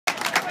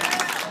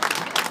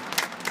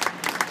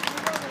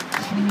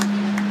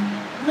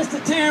Mr.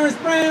 Terrence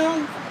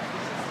Brown,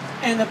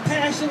 and the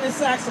passionate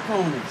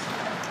saxophonist.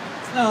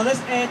 Now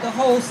let's add the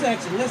whole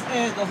section. Let's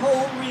add the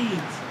whole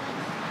reeds.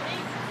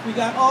 We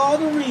got all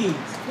the reeds.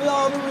 With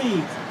all the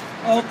reeds.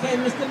 Okay,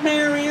 Mr.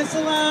 Marion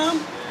Salam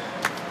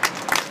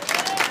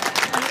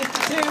and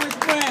Mr. Terrence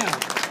Brown.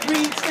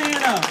 Reed,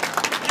 stand up.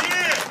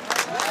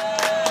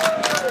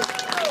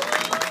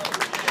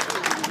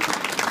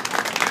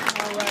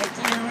 All right,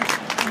 Terrence,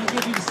 I'm gonna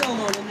give you the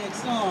solo on the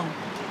next song.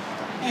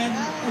 And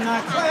in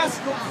our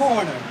classical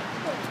corner,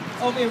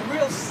 over here,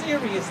 real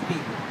serious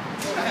people.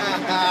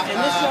 And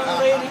this young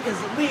lady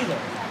is a leader.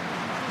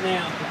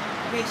 Now,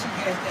 maybe she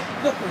has that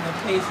look on her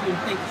face and you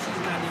think she's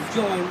not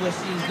enjoying what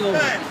she's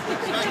doing.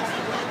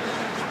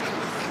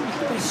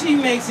 But she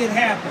makes it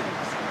happen.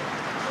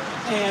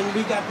 And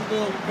we got the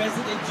little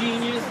resident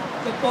genius,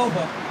 the both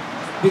of them.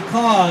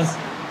 Because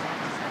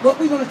what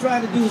we're going to try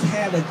to do is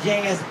have a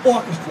jazz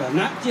orchestra,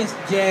 not just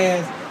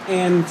jazz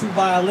and two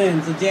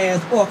violins, a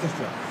jazz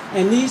orchestra.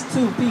 And these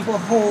two people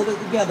hold it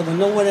together when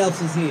no one else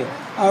is here.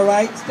 All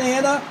right,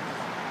 stand up.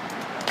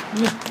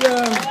 Mr.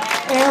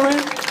 Aaron,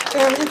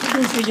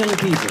 introduce your young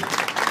people.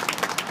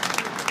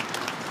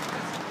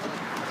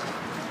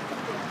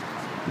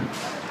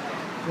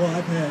 Well,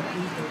 I've had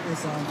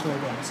this on for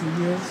what, 2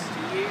 years?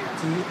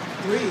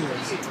 3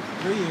 years.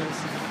 3 years.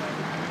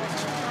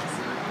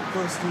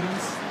 First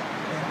students,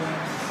 and then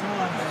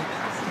Sean, I can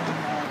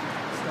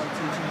start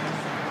teaching in the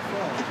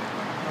fall,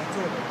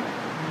 October.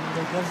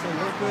 They're guys they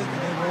work with,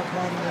 and they work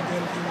hard, and they're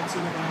dedicated to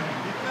the line.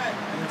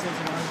 And it takes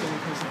a lot of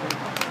dedication to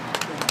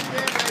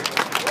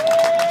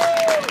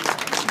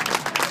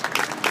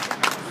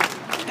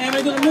And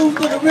we're going to move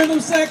to the rhythm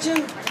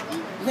section.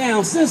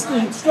 Now, since the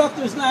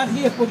instructor's not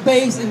here for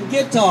bass and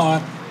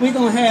guitar, we're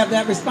going to have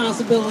that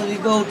responsibility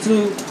go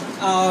to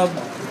our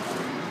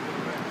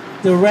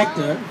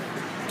director,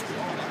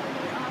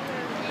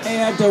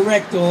 air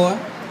director,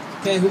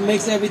 okay, who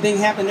makes everything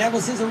happen. That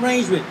was his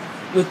arrangement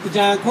with the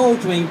John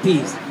Coltrane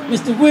piece.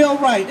 Mr. Will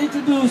Wright,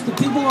 introduce the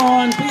people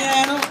on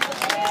piano,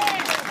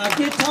 our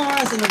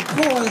guitars, and of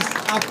course,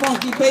 our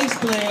funky bass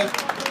player.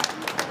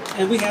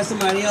 And we have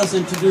somebody else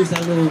introduce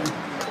our little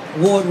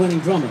award-winning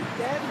drummer.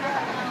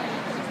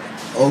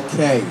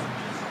 Okay,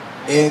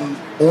 and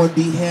on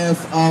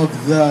behalf of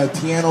the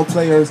piano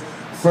players,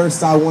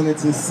 first I wanted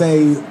to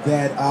say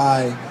that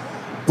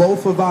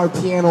both of our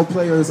piano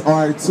players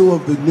are two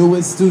of the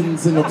newest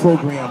students in the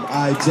program.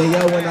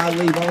 JL and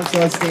Ali, why don't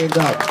y'all stand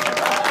up?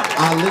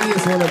 Ali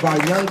is one of our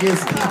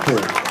youngest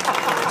people.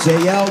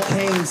 JL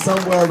came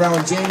somewhere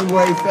around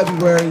January,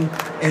 February,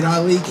 and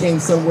Ali came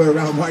somewhere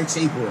around March,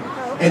 April.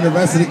 And the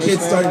rest of the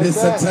kids started in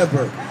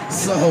September.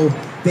 So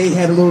they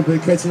had a little bit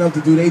of catching up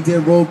to do. They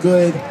did real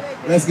good.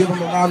 Let's give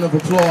them a round of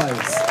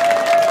applause.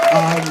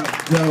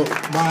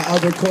 My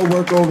other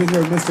co-worker over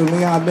here, Mr.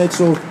 Leon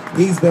Mitchell,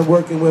 he's been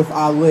working with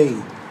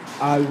Ali.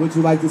 Would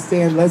you like to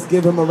stand? Let's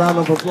give him a round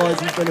of applause.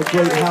 He's been a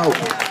great help.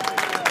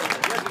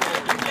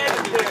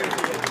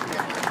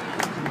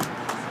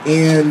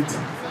 And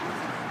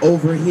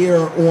over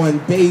here on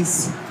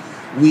bass,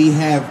 we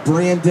have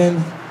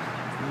Brandon,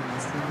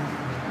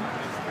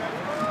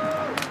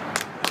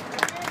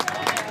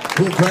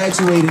 who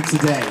graduated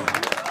today.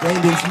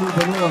 Brandon's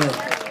moving on.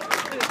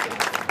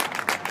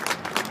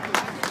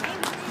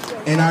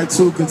 And our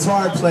two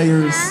guitar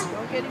players,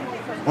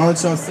 why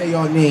don't y'all say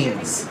your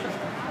names?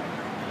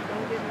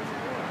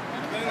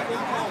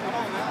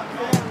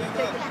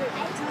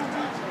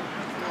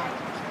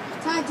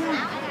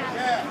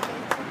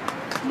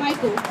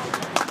 Michael.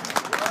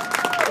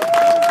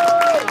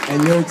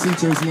 And their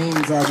teachers'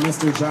 names are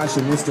Mr. Josh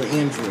and Mr.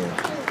 Andrew.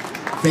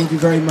 Thank you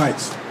very much.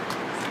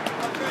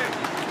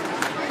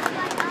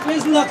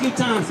 Where's Lucky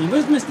Thompson?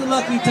 Where's Mr.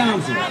 Lucky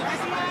Thompson?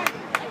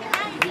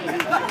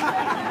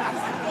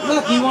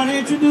 Lucky, you want to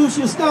introduce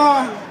your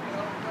star?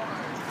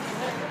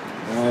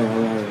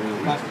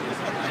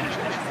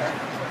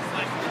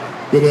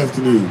 Good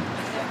afternoon.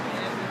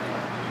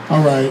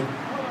 All right.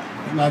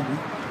 Not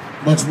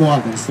much more I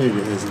can say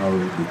that hasn't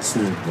already been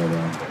said,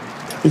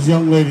 but this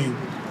young lady,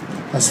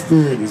 her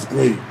spirit is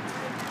great.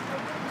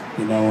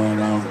 You know,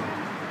 and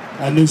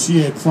I knew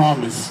she had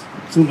promised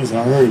as soon as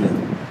I heard her,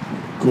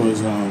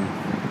 because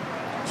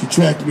she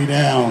tracked me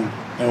down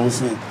and was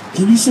saying,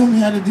 "Can you show me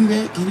how to do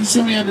that? Can you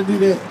show me how to do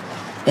that?"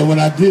 And when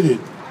I did it,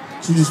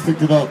 she just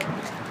picked it up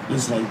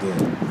just like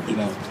that, you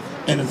know.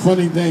 And the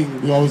funny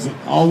thing, we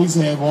always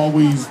have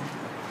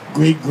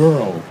great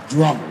girl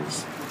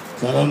drummers.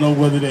 So I don't know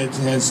whether that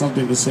has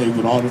something to say,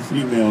 but all the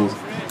females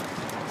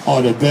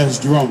are the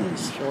best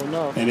drummers.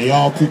 And they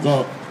all pick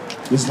up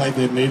just like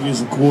that. Maybe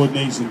it's a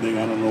coordination thing,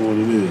 I don't know what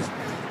it is.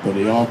 But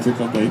they all pick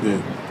up like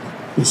that.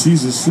 But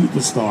she's a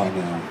superstar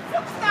now.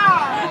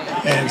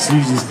 And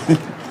she's just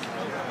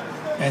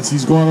and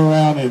she's going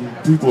around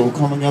and people are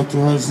coming up to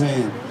her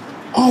saying,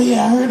 "Oh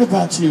yeah, I heard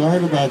about you, I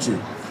heard about you."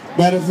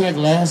 Matter of fact,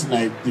 last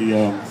night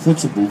the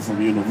principal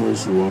from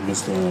Universal,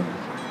 Mr.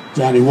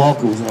 Johnny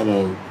Walker, was at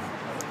a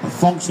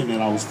function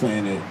that I was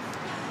playing at.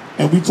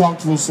 And we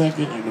talked for a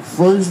second, and the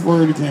first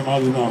word that came out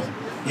of his mouth,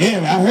 "Yeah,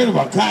 man, I heard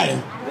about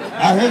Kaya.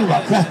 I heard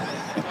about Kaya."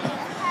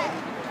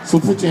 So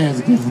put your hands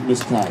together for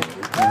Miss Kaya.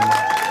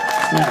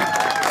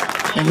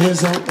 Yeah. And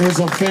here's her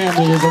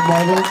family, here's her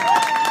mother.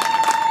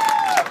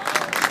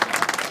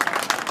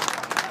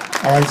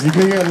 All right, so you're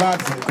gonna hear a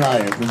lot from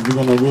Kaya because we're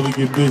gonna really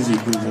get busy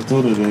because I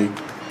told her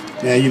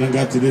yeah, you done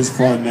got to this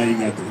part, now you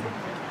got to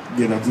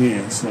get up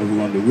here. So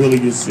we're gonna really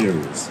get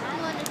serious.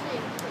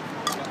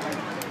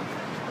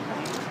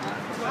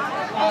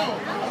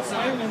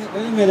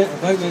 Wait a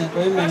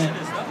minute.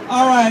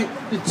 All right,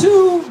 the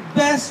two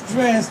best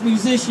dressed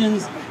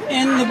musicians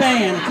in the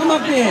band. Come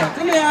up here.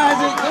 Come here,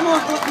 Isaac.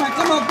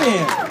 Come up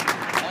here.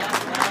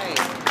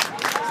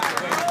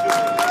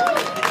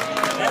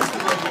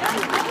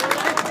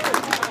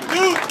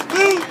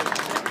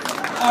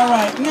 All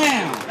right,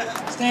 now,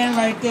 stand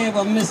right there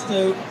where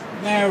Mr.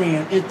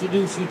 Marion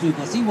introduced you to,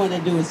 because he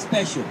wanted to do it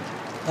special,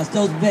 because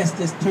those vests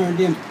just turned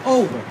him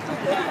over.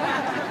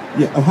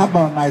 Yeah, how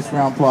about a nice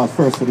round applause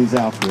first for these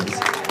outfits?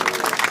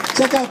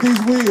 Check out these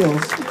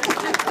wheels.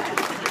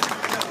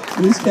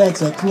 These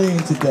cats are clean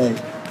today,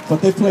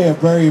 but they play a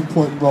very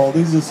important role.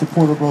 These are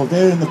supportive roles.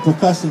 They're in the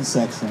percussion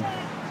section.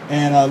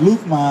 And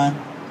Luke Mon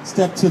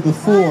stepped to the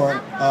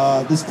fore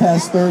this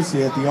past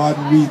Thursday at the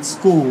Arden Reed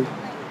School,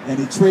 and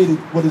he traded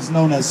what is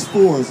known as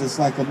fours. It's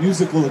like a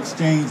musical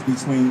exchange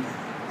between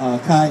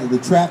Kai, the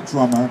trap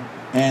drummer,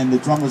 and the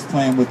drummers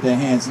playing with their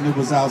hands, and it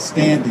was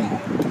outstanding.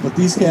 But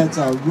these cats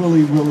are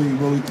really, really,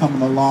 really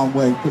coming a long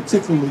way,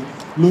 particularly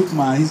Luke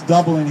Mon. He's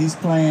doubling, he's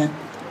playing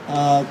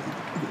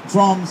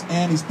drums,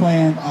 and he's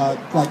playing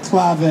like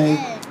clave,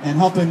 and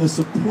helping the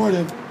support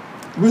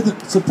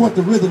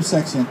the rhythm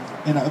section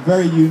in a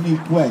very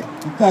unique way.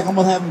 In fact, I'm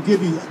gonna have him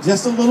give you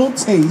just a little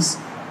taste,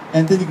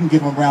 and then you can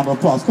give him a round of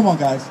applause. Come on,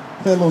 guys,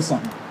 play a little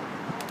something.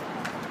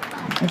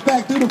 In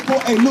fact, do the four,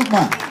 hey, Luke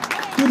Mon,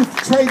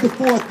 trade the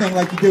fourth thing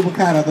like you did with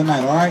Kai the other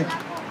night, all right?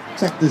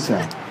 Check this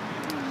out.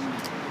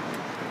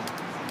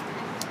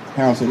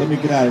 Harold said, let me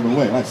get out of the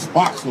way. Like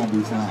Sparks gonna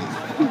be flying.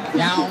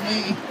 Y'all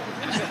me.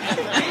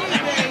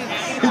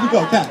 Here we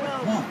go, Kai.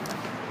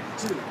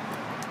 1, 2.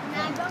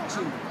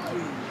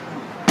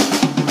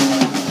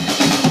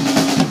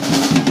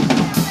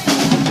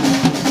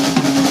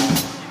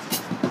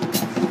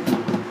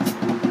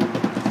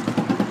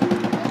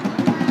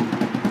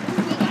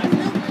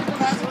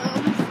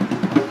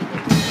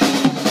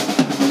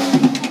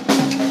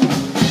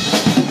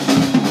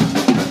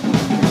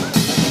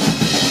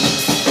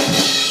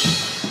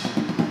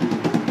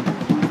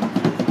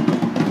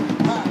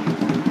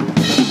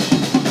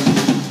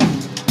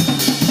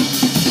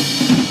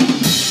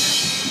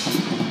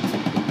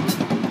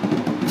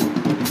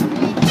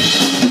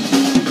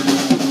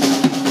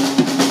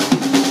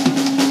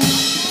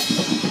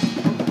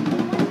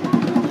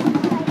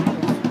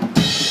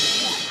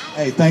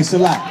 Hey, thanks a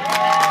lot.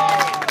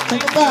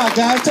 Take a bow,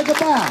 guys. Take a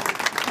bow.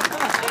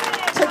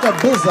 Take a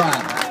buzz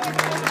out.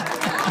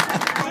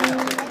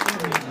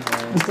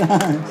 Mr.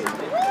 Hines.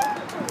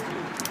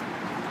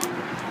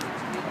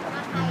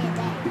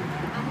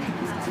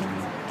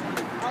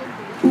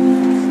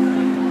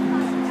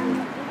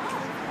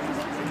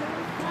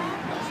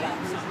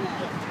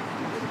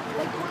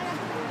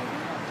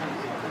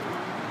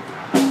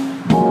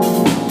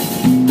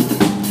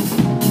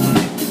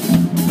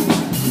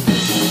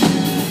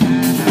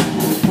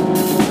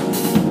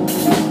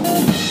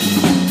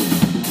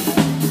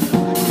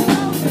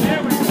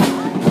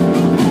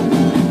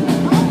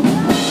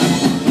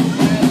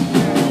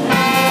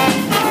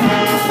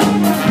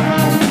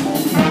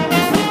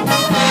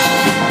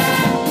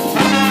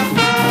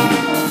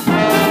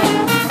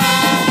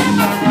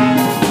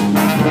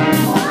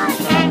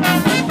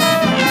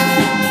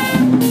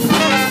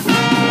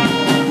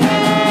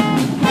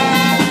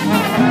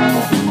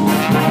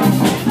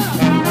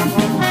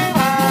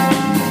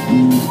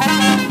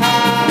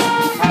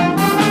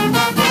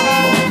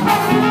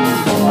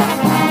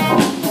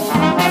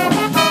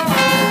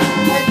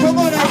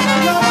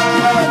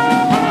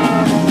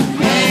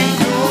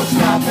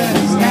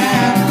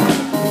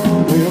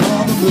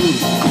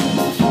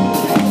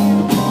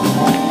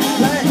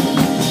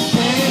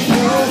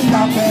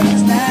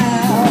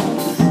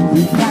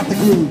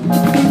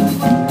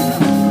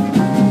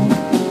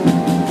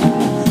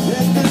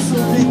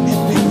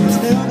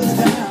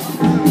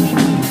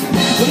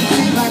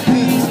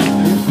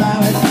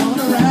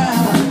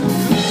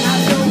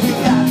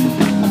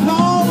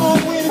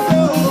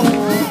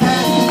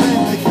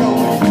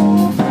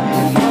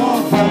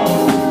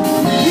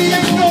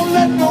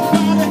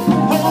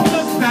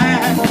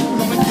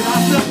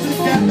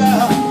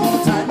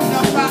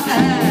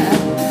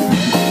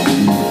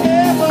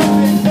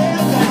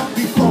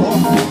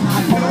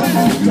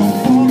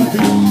 Don't wanna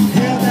be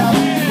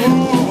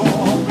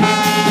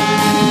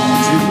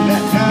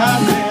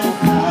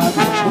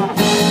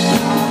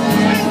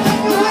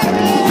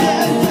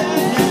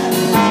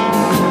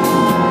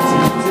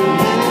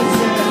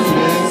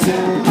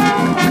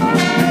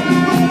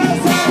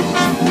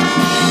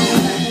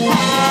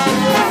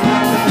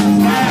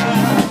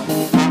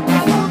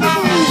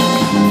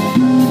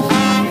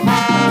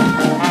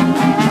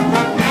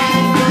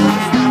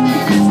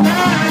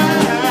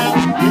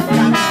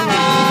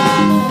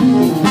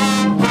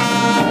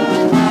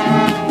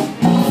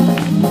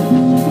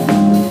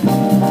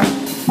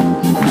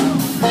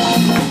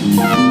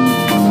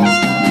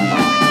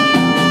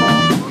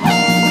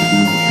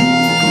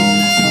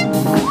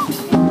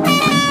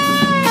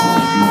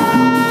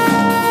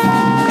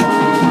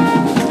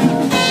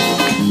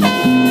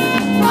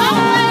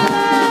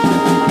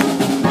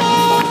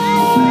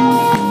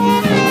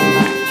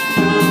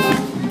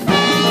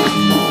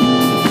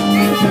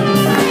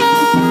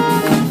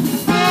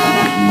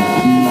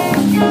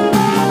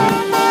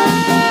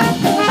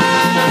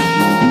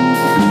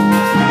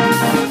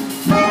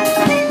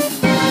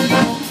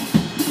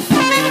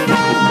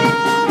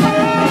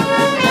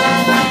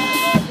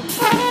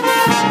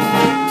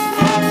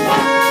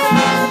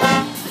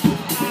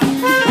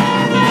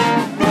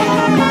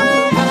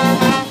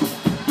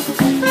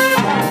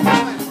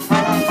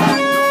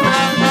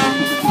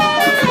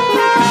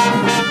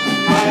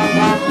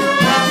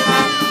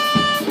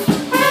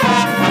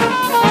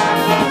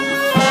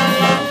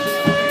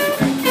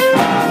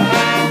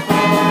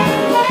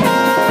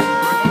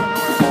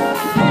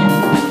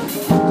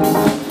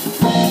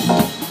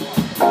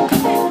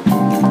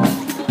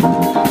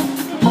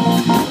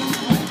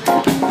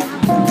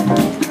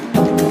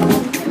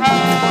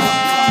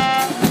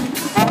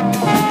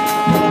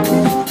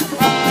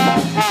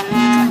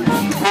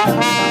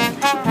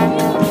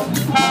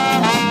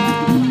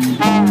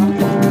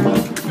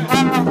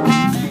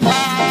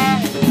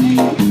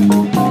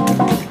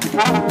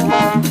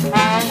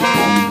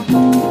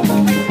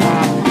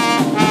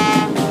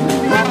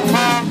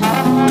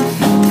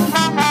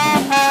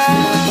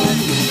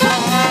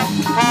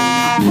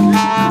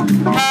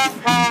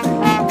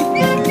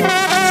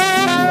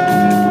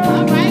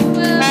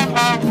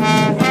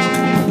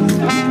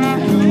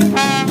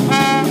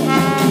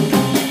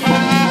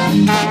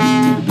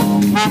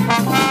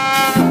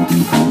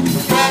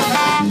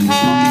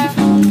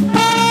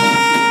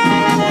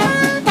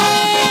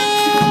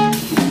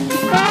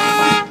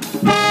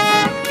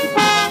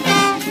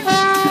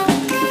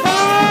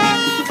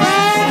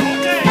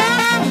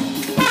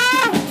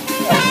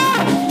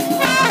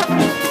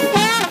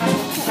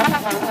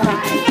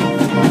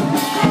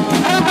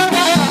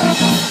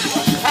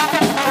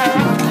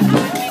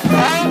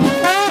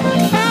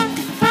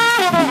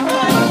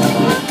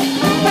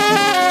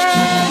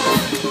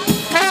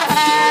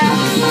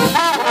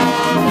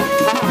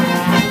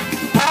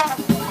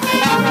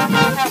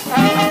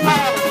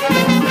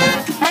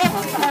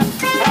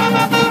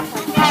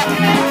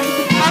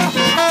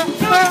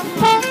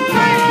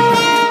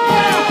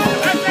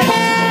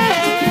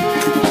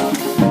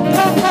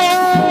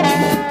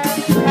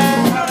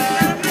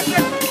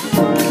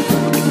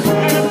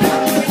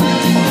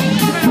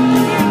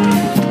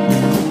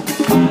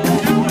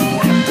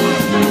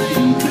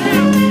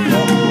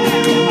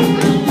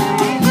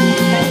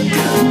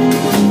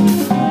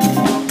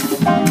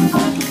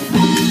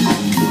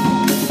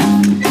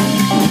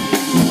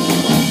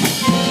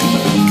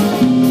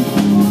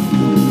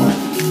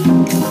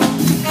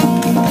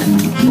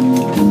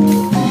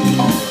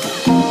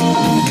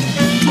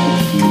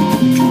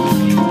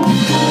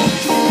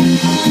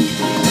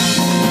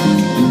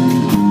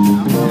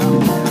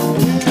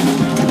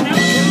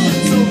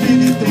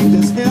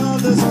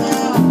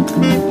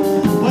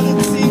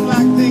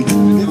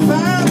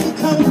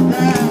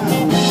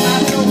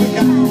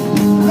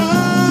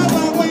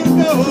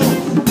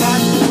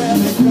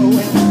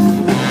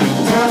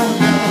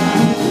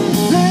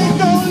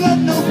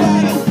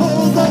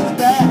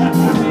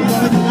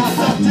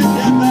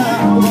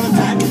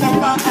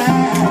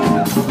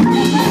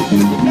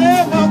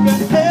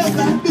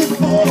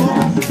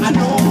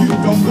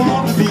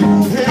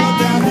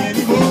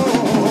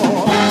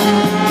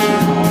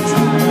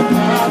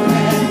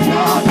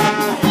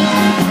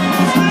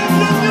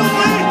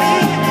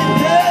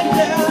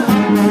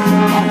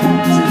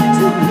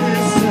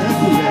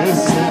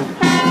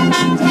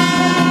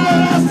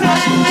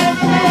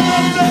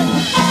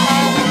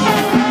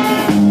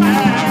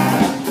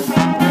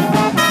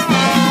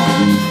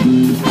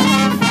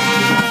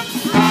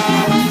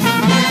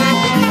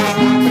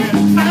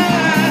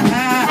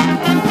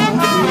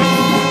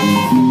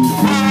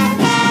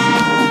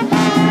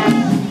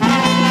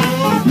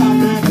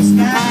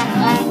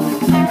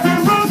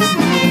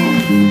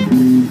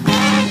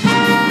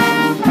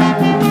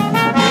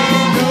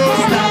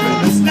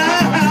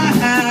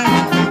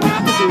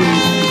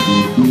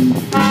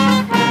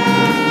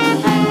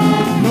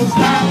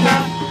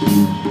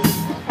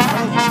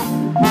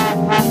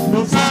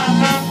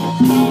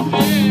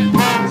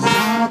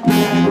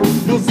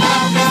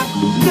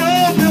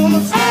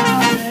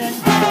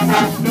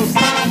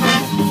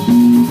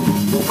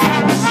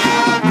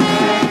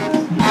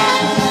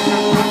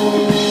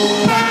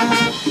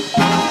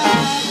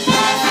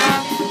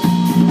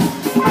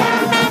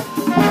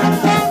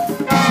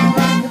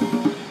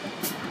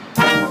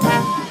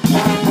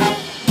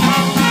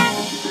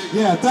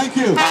Thank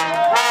you.